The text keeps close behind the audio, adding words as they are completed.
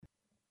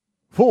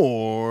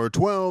For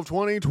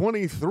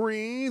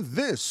 12/20/23,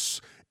 this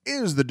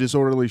is the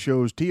diSOrdERly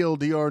Show's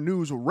TLDR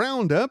News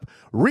Roundup,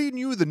 reading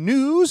you the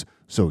news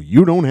so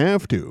you don't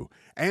have to.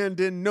 And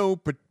in no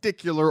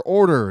particular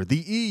order, the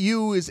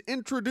EU is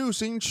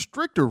introducing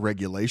stricter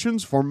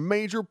regulations for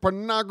major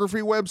pornography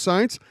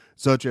websites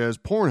such as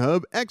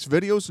Pornhub,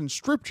 Xvideos, and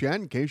StripChat,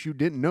 in case you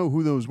didn't know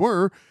who those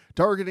were,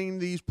 targeting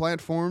these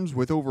platforms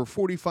with over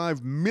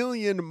 45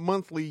 million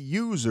monthly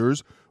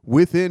users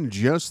within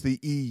just the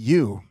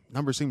EU.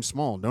 Number seems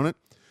small, don't it?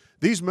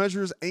 These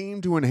measures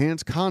aim to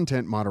enhance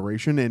content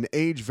moderation and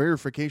age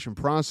verification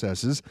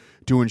processes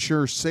to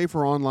ensure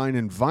safer online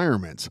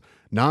environments.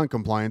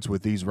 Non-compliance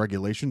with these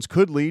regulations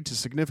could lead to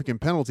significant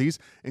penalties,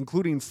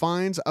 including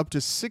fines up to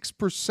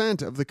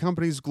 6% of the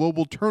company's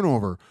global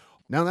turnover.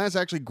 Now, that's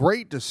actually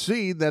great to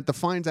see that the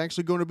fine's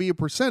actually going to be a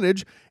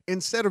percentage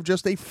instead of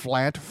just a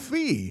flat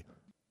fee,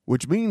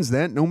 which means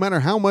that no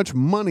matter how much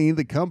money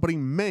the company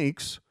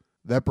makes,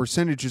 that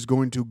percentage is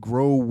going to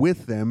grow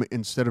with them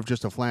instead of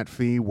just a flat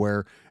fee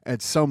where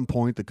at some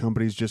point the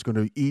company's just going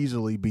to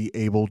easily be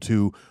able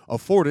to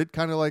afford it,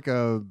 kind of like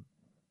a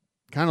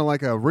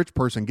rich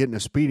person getting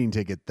a speeding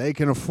ticket. They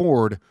can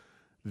afford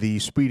the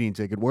speeding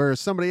ticket, whereas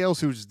somebody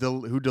else who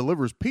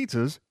delivers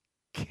pizzas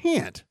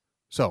can't.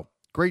 So,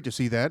 great to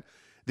see that.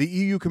 The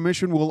EU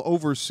Commission will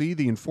oversee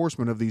the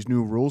enforcement of these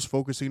new rules,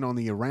 focusing on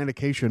the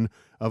eradication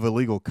of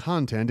illegal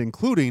content,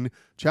 including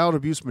child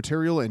abuse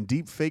material and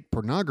deepfake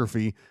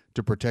pornography,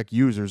 to protect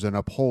users and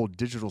uphold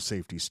digital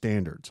safety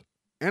standards.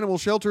 Animal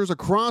shelters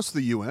across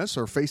the U.S.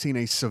 are facing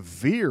a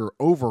severe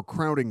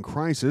overcrowding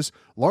crisis,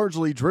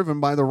 largely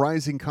driven by the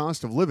rising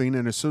cost of living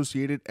and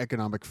associated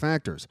economic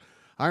factors.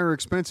 Higher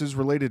expenses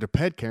related to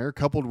pet care,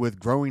 coupled with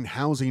growing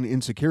housing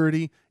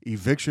insecurity,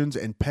 evictions,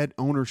 and pet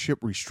ownership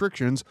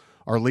restrictions,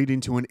 are leading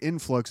to an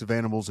influx of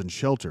animals in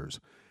shelters.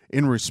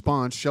 In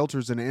response,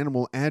 shelters and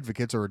animal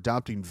advocates are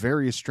adopting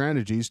various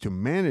strategies to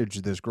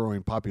manage this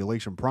growing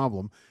population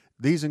problem.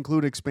 These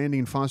include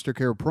expanding foster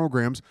care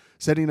programs,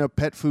 setting up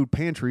pet food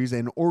pantries,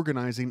 and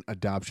organizing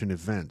adoption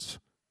events.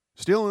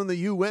 Still in the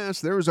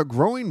U.S., there is a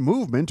growing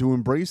movement to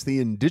embrace the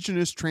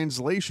indigenous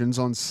translations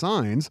on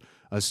signs,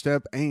 a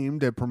step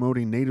aimed at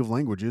promoting native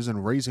languages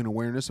and raising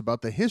awareness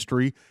about the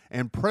history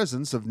and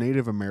presence of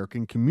Native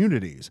American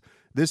communities.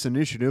 This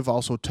initiative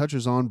also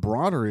touches on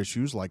broader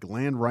issues like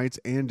land rights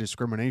and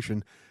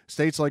discrimination.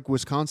 States like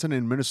Wisconsin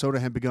and Minnesota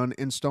have begun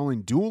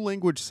installing dual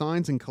language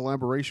signs in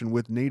collaboration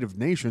with Native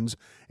nations,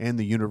 and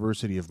the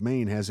University of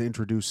Maine has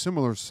introduced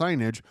similar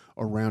signage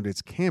around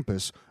its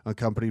campus,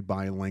 accompanied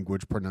by a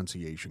language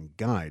pronunciation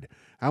guide.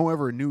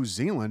 However, in New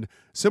Zealand,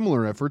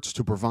 similar efforts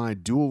to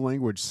provide dual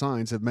language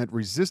signs have met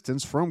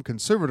resistance from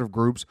conservative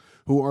groups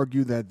who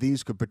argue that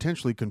these could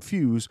potentially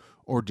confuse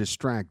or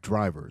distract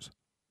drivers.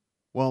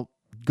 Well,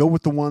 go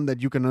with the one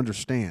that you can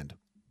understand.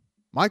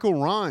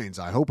 Michael Rhines,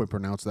 I hope I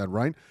pronounced that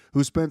right,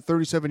 who spent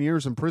 37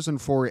 years in prison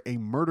for a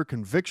murder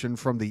conviction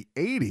from the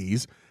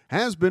 80s,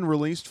 has been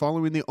released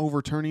following the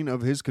overturning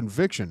of his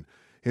conviction.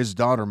 His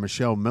daughter,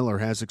 Michelle Miller,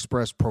 has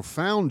expressed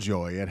profound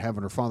joy at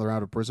having her father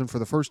out of prison for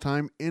the first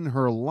time in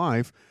her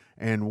life,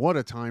 and what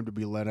a time to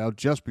be let out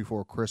just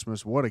before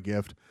Christmas. What a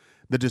gift.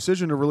 The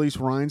decision to release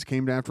Rhines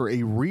came after a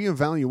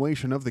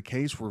reevaluation of the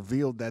case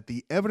revealed that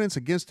the evidence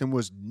against him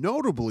was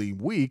notably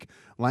weak,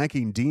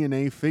 lacking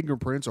DNA,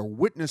 fingerprints, or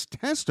witness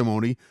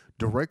testimony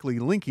directly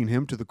linking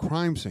him to the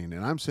crime scene.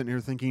 And I'm sitting here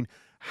thinking,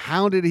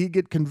 how did he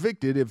get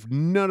convicted if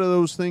none of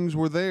those things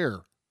were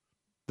there?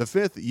 The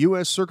Fifth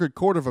U.S. Circuit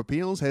Court of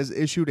Appeals has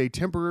issued a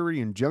temporary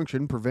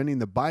injunction preventing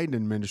the Biden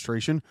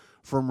administration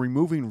from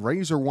removing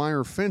razor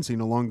wire fencing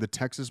along the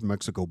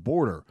Texas-Mexico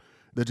border.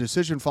 The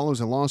decision follows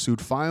a lawsuit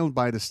filed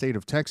by the state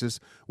of Texas,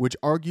 which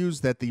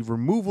argues that the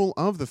removal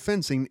of the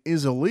fencing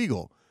is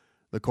illegal.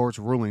 The court's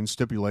ruling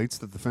stipulates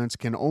that the fence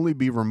can only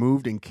be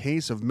removed in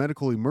case of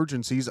medical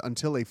emergencies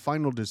until a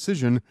final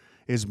decision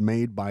is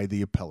made by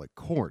the appellate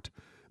court.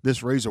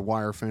 This razor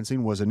wire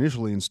fencing was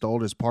initially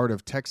installed as part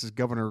of Texas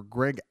Governor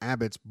Greg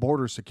Abbott's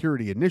border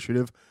security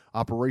initiative,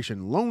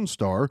 Operation Lone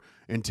Star,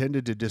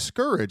 intended to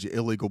discourage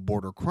illegal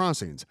border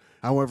crossings.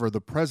 However,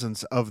 the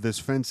presence of this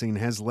fencing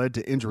has led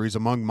to injuries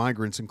among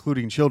migrants,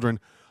 including children,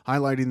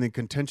 highlighting the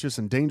contentious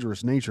and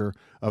dangerous nature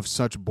of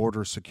such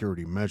border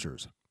security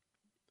measures.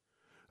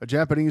 A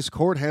Japanese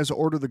court has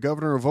ordered the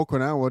governor of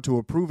Okinawa to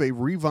approve a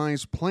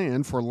revised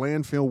plan for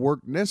landfill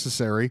work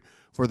necessary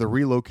for the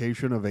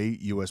relocation of a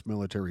U.S.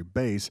 military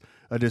base,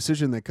 a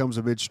decision that comes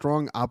amid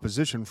strong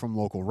opposition from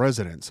local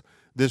residents.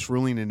 This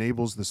ruling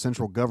enables the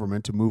central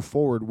government to move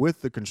forward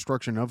with the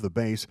construction of the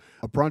base,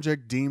 a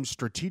project deemed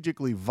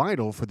strategically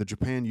vital for the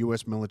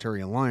Japan-U.S.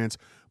 military alliance,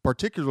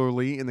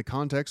 particularly in the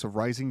context of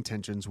rising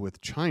tensions with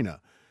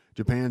China.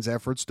 Japan's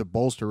efforts to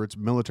bolster its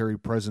military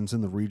presence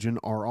in the region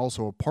are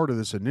also a part of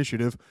this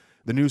initiative.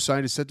 The new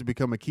site is set to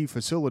become a key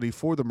facility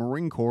for the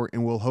Marine Corps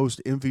and will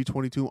host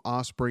MV-22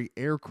 Osprey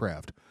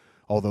aircraft.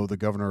 Although the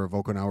governor of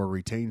Okinawa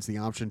retains the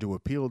option to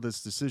appeal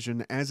this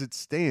decision as it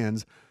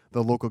stands,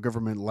 the local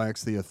government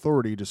lacks the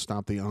authority to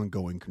stop the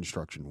ongoing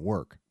construction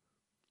work.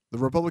 The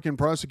Republican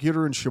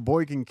prosecutor in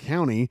Sheboygan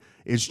County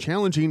is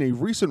challenging a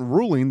recent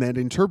ruling that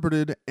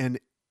interpreted an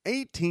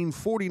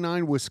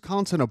 1849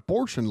 Wisconsin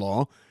abortion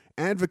law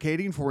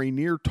advocating for a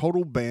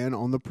near-total ban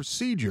on the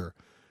procedure.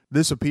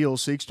 This appeal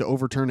seeks to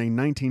overturn a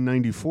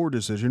 1994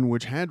 decision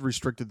which had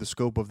restricted the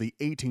scope of the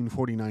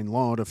 1849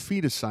 law to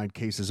feticide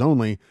cases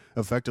only,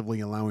 effectively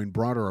allowing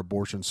broader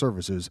abortion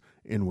services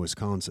in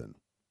Wisconsin.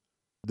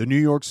 The New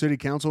York City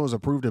Council has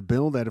approved a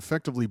bill that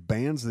effectively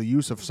bans the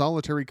use of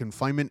solitary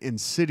confinement in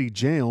city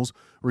jails,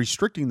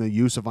 restricting the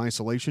use of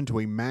isolation to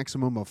a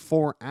maximum of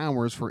 4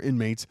 hours for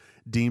inmates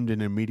deemed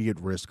in immediate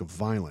risk of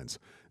violence.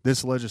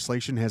 This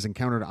legislation has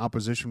encountered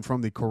opposition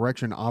from the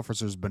Correction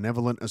Officers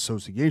Benevolent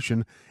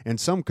Association and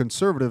some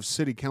conservative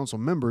city council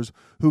members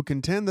who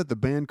contend that the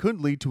ban could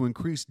lead to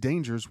increased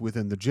dangers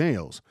within the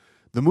jails.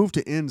 The move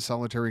to end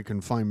solitary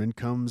confinement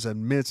comes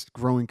amidst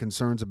growing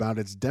concerns about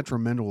its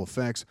detrimental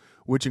effects,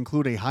 which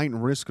include a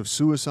heightened risk of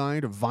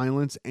suicide,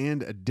 violence,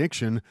 and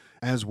addiction,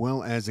 as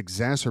well as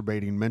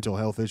exacerbating mental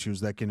health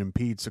issues that can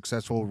impede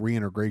successful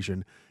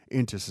reintegration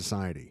into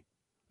society.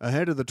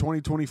 Ahead of the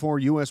 2024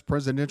 U.S.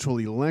 presidential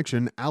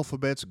election,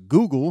 Alphabet's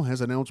Google has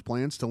announced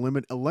plans to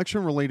limit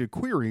election-related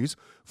queries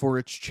for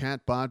its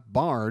chatbot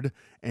Bard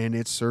and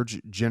its search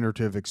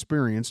generative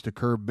experience to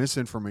curb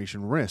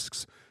misinformation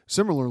risks.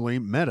 Similarly,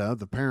 Meta,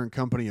 the parent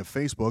company of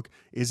Facebook,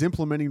 is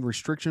implementing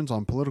restrictions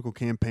on political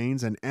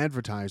campaigns and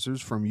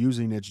advertisers from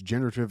using its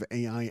generative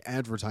AI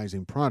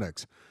advertising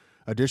products.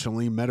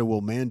 Additionally, Meta will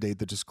mandate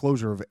the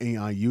disclosure of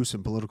AI use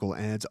in political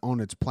ads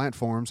on its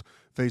platforms,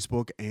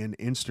 Facebook and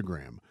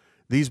Instagram.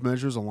 These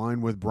measures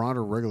align with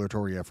broader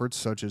regulatory efforts,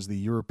 such as the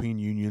European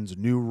Union's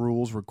new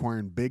rules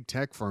requiring big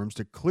tech firms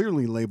to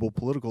clearly label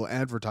political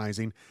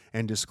advertising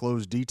and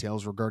disclose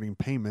details regarding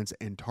payments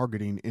and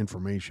targeting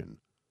information.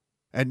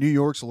 At New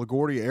York's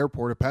LaGuardia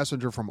Airport, a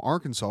passenger from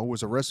Arkansas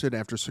was arrested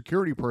after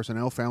security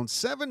personnel found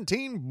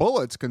 17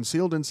 bullets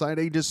concealed inside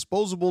a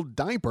disposable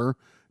diaper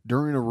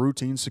during a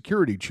routine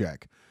security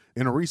check.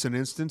 In a recent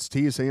instance,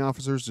 TSA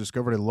officers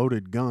discovered a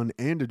loaded gun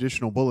and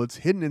additional bullets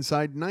hidden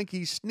inside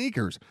Nike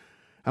sneakers.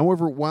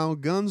 However, while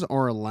guns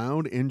are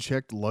allowed in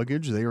checked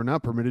luggage, they are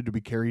not permitted to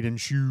be carried in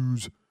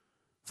shoes.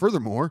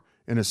 Furthermore,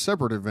 in a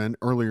separate event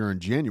earlier in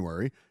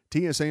January,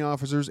 TSA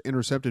officers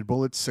intercepted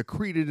bullets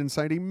secreted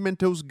inside a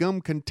Mentos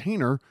gum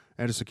container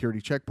at a security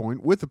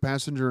checkpoint, with the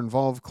passenger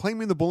involved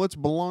claiming the bullets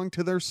belonged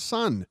to their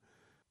son.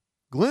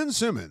 Glenn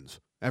Simmons,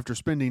 after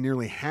spending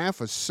nearly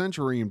half a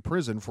century in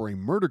prison for a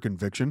murder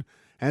conviction,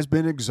 has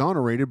been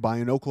exonerated by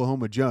an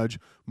Oklahoma judge,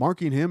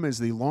 marking him as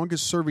the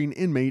longest-serving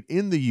inmate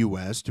in the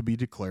U.S. to be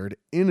declared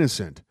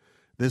innocent.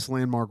 This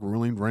landmark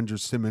ruling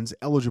renders Simmons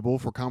eligible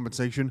for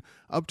compensation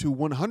up to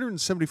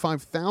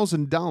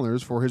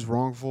 $175,000 for his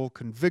wrongful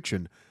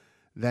conviction.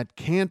 That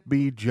can't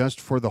be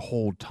just for the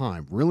whole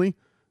time. Really?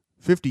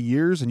 50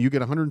 years and you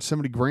get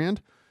 $170,000?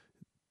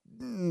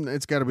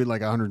 It's got to be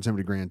like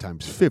 $170,000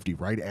 times 50,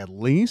 right? At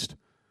least?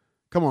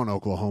 Come on,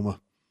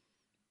 Oklahoma.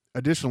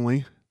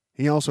 Additionally,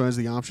 he also has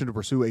the option to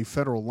pursue a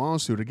federal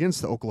lawsuit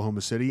against the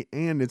Oklahoma City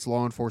and its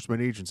law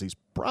enforcement agencies.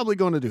 Probably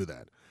going to do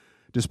that.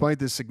 Despite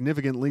this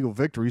significant legal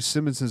victory,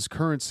 Simmons'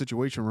 current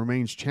situation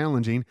remains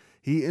challenging.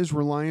 He is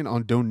reliant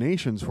on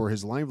donations for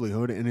his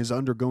livelihood and is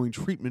undergoing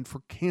treatment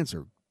for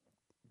cancer.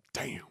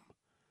 Damn.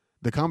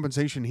 The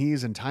compensation he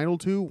is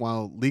entitled to,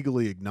 while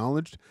legally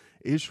acknowledged,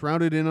 is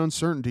shrouded in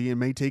uncertainty and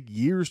may take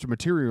years to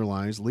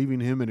materialize, leaving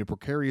him in a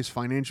precarious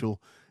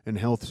financial and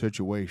health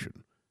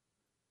situation.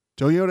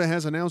 Toyota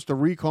has announced a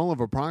recall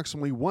of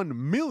approximately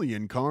 1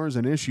 million cars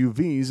and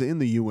SUVs in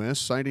the U.S.,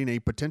 citing a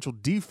potential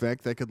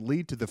defect that could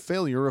lead to the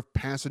failure of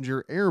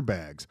passenger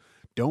airbags.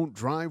 Don't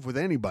drive with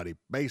anybody,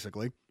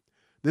 basically.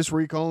 This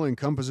recall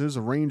encompasses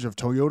a range of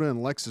Toyota and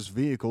Lexus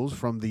vehicles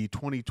from the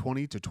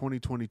 2020 to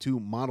 2022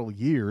 model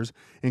years,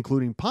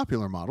 including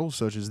popular models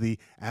such as the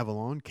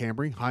Avalon,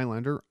 Camry,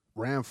 Highlander,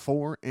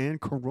 RAV4,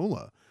 and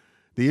Corolla.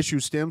 The issue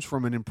stems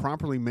from an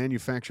improperly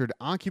manufactured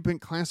occupant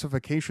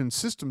classification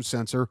system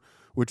sensor,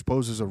 which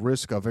poses a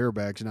risk of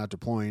airbags not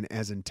deploying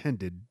as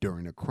intended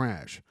during a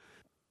crash.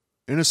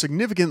 In a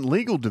significant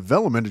legal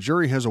development, a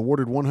jury has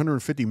awarded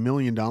 $150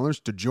 million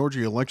to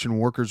Georgia election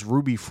workers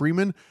Ruby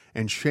Freeman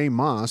and Shay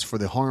Moss for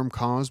the harm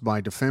caused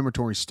by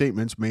defamatory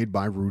statements made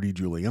by Rudy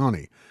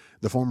Giuliani.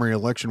 The former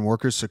election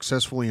workers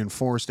successfully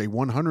enforced a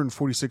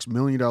 $146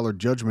 million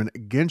judgment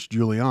against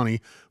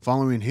Giuliani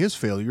following his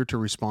failure to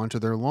respond to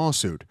their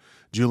lawsuit.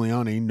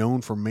 Giuliani,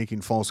 known for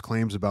making false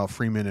claims about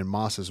Freeman and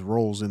Moss's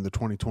roles in the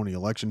 2020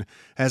 election,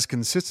 has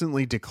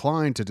consistently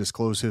declined to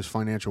disclose his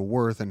financial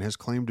worth and has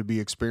claimed to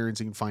be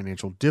experiencing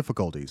financial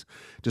difficulties.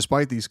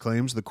 Despite these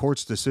claims, the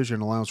court's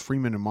decision allows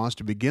Freeman and Moss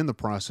to begin the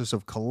process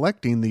of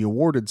collecting the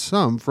awarded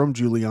sum from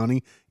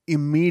Giuliani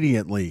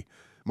immediately,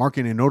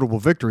 marking a notable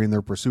victory in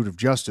their pursuit of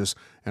justice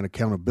and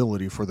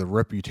accountability for the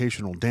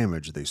reputational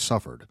damage they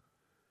suffered.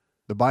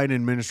 The Biden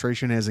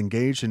administration has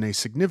engaged in a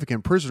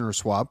significant prisoner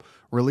swap,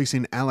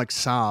 releasing Alex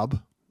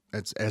Saab,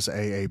 that's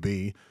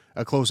S-A-A-B,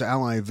 a close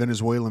ally of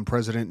Venezuelan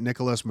President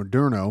Nicolas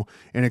Maduro,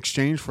 in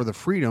exchange for the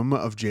freedom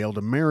of jailed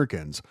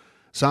Americans.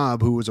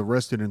 Saab, who was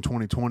arrested in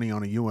 2020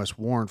 on a U.S.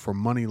 warrant for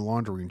money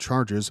laundering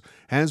charges,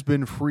 has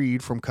been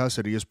freed from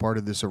custody as part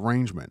of this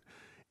arrangement.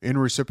 In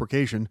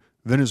reciprocation,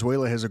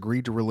 Venezuela has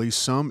agreed to release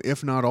some,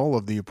 if not all,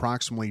 of the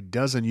approximately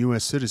dozen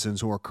U.S.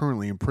 citizens who are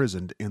currently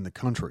imprisoned in the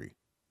country.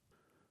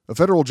 A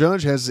federal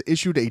judge has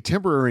issued a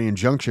temporary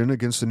injunction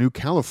against a new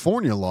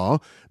California law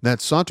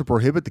that sought to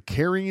prohibit the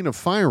carrying of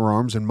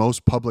firearms in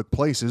most public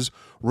places,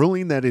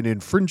 ruling that it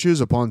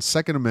infringes upon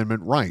Second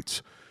Amendment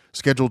rights.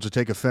 Scheduled to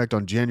take effect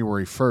on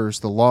January 1st,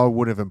 the law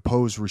would have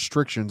imposed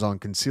restrictions on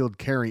concealed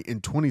carry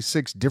in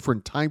 26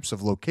 different types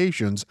of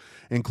locations,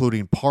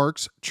 including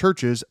parks,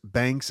 churches,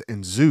 banks,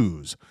 and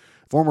zoos.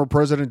 Former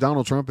President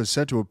Donald Trump is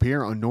set to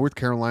appear on North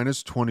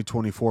Carolina's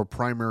 2024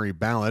 primary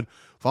ballot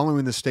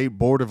following the State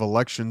Board of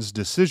Elections'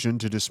 decision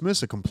to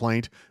dismiss a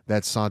complaint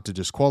that sought to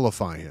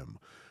disqualify him.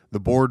 The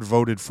board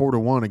voted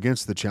 4-1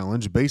 against the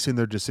challenge, basing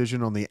their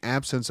decision on the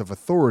absence of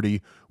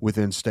authority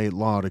within state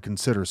law to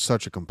consider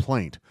such a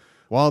complaint.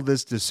 While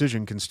this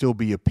decision can still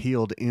be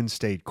appealed in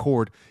state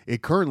court,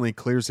 it currently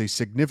clears a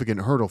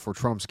significant hurdle for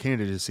Trump's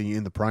candidacy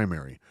in the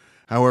primary.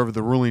 However,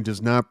 the ruling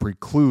does not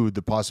preclude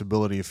the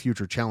possibility of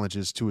future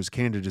challenges to his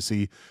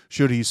candidacy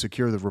should he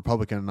secure the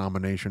Republican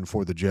nomination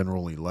for the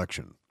general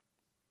election.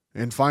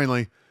 And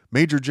finally,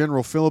 Major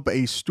General Philip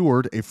A.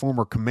 Stewart, a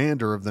former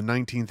commander of the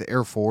 19th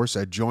Air Force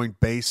at Joint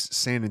Base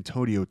San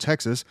Antonio,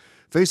 Texas,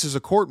 faces a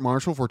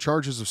court-martial for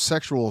charges of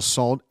sexual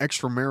assault,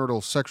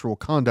 extramarital sexual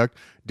conduct,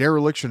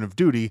 dereliction of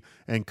duty,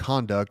 and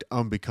conduct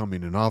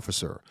unbecoming an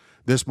officer.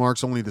 This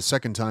marks only the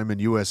second time in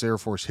U.S. Air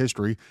Force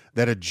history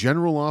that a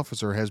general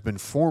officer has been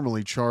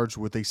formally charged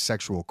with a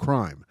sexual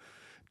crime.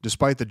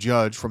 Despite the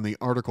judge from the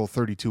Article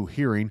 32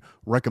 hearing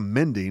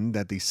recommending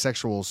that the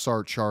sexual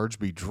assault charge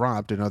be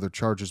dropped and other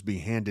charges be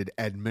handled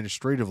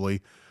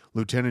administratively,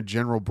 Lieutenant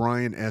General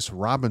Brian S.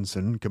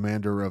 Robinson,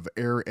 commander of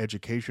Air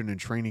Education and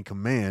Training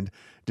Command,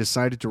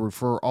 decided to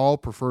refer all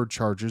preferred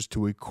charges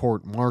to a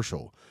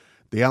court-martial.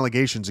 The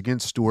allegations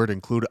against Stewart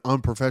include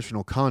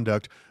unprofessional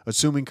conduct,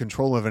 assuming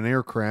control of an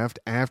aircraft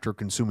after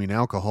consuming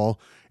alcohol,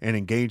 and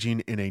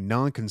engaging in a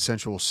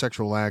non-consensual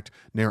sexual act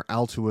near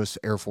Alturas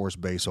Air Force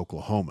Base,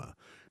 Oklahoma.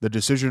 The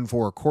decision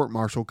for a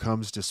court-martial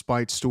comes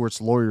despite Stewart's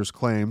lawyers'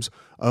 claims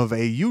of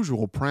a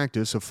usual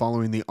practice of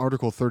following the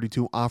Article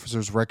 32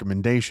 officer's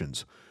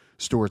recommendations.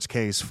 Stewart's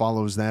case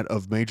follows that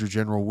of Major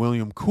General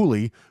William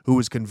Cooley, who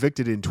was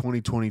convicted in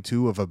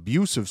 2022 of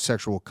abusive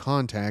sexual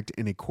contact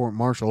in a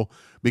court-martial,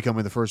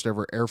 becoming the first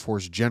ever Air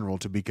Force general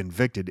to be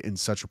convicted in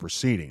such a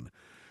proceeding.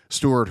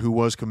 Stewart, who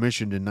was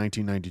commissioned in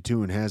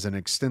 1992 and has an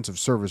extensive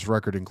service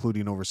record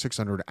including over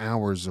 600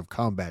 hours of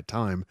combat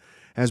time,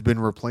 has been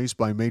replaced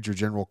by Major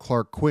General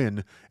Clark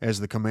Quinn as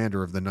the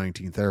commander of the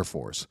 19th Air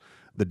Force.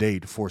 The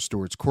date for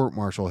Stewart's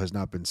court-martial has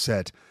not been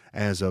set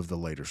as of the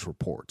latest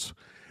reports.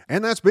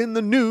 And that's been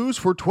the news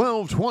for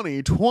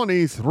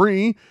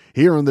 12/20/23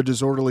 here on the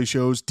diSOrdERly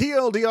Show's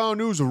TLDR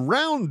News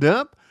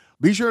Roundup.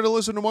 Be sure to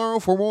listen tomorrow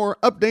for more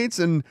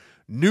updates and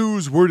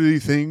newsworthy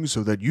things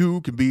so that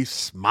you can be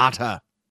smarter.